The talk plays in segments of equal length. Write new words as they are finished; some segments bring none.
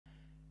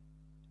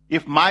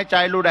if my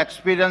childhood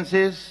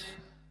experiences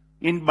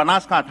in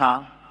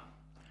Banaskantha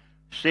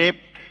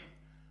shaped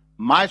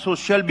my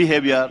social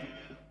behavior,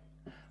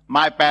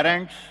 my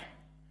parents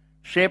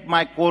shaped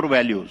my core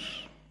values.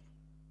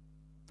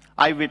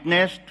 I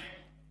witnessed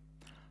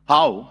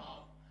how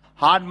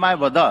hard my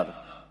mother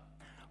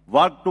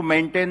worked to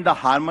maintain the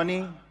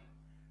harmony,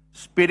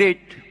 spirit,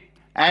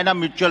 and a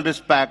mutual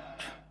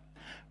respect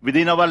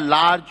within our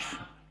large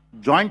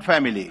joint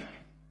family.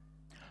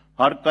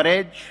 Her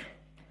courage,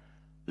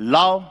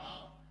 love,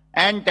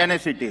 and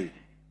tenacity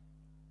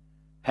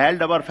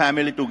held our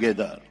family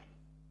together.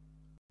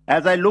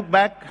 As I look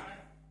back,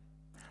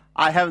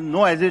 I have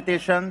no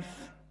hesitations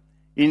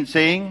in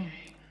saying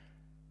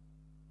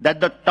that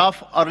the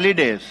tough early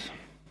days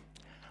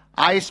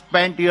I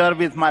spent here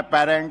with my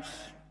parents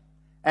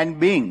and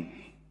being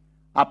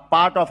a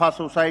part of a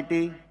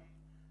society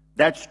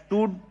that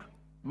stood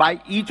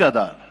by each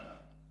other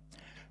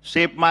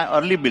shaped my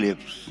early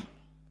beliefs.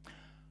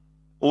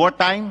 Over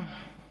time,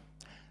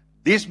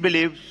 these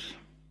beliefs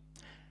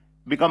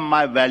become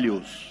my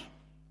values.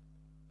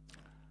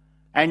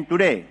 And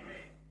today,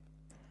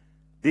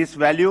 these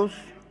values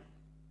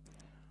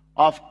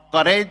of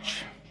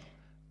courage,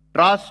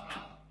 trust,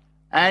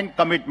 and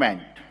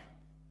commitment,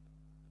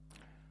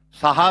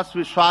 sahas,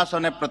 vishwas,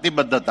 and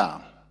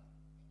pratibadhata,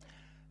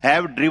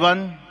 have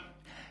driven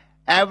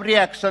every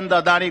action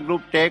the Adani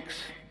Group takes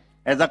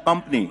as a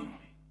company.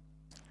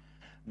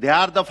 They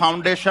are the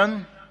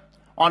foundation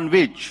on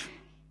which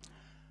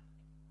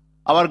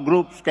our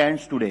group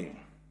stands today.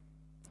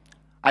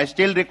 I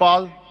still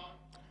recall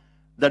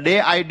the day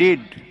I did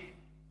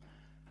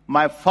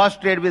my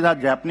first trade with a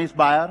Japanese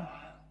buyer.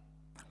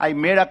 I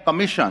made a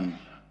commission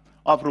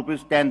of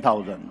rupees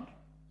 10,000.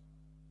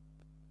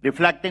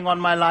 Reflecting on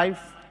my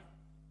life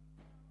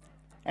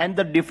and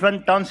the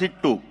different turns it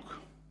took,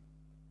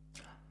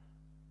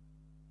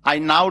 I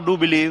now do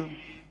believe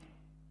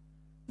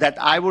that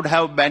I would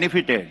have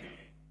benefited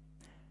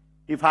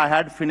if I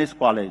had finished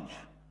college.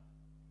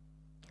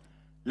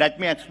 Let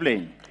me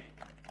explain.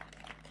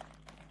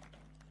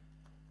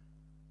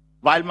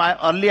 While my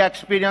early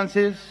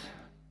experiences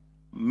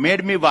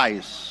made me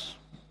wise,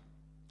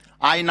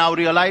 I now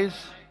realize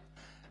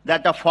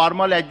that a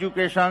formal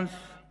education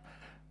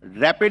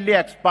rapidly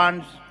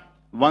expands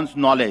one's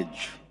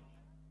knowledge.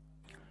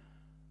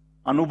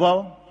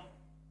 અનુભવ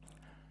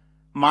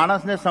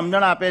માણસને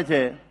સમજણ આપે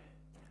છે,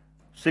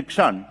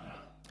 શિક્ષણ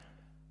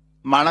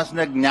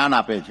માણસને જ્ઞાન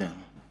આપે છે.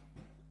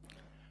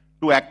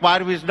 To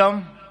acquire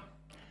wisdom,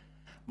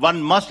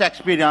 one must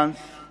experience,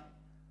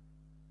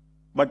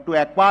 but to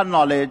acquire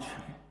knowledge,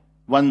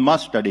 one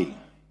must study.